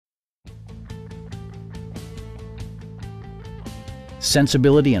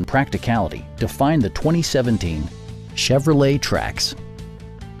Sensibility and practicality define the 2017 Chevrolet Trax.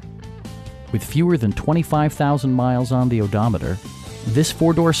 With fewer than 25,000 miles on the odometer, this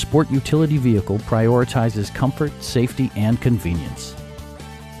four-door sport utility vehicle prioritizes comfort, safety, and convenience.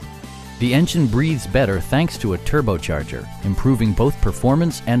 The engine breathes better thanks to a turbocharger, improving both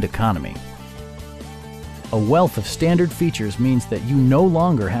performance and economy. A wealth of standard features means that you no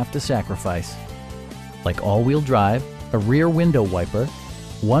longer have to sacrifice, like all-wheel drive, a rear window wiper,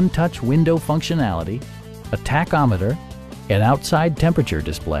 one-touch window functionality, a tachometer, an outside temperature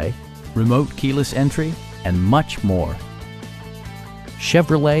display, remote keyless entry, and much more.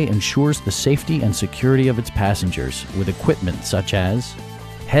 Chevrolet ensures the safety and security of its passengers with equipment such as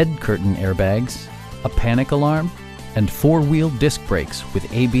head curtain airbags, a panic alarm, and four-wheel disc brakes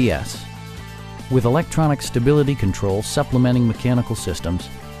with ABS. With electronic stability control supplementing mechanical systems,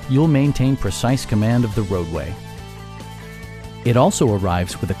 you'll maintain precise command of the roadway. It also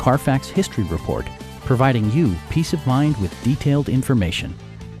arrives with a Carfax history report, providing you peace of mind with detailed information.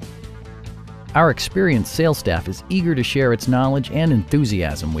 Our experienced sales staff is eager to share its knowledge and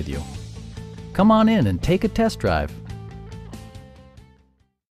enthusiasm with you. Come on in and take a test drive.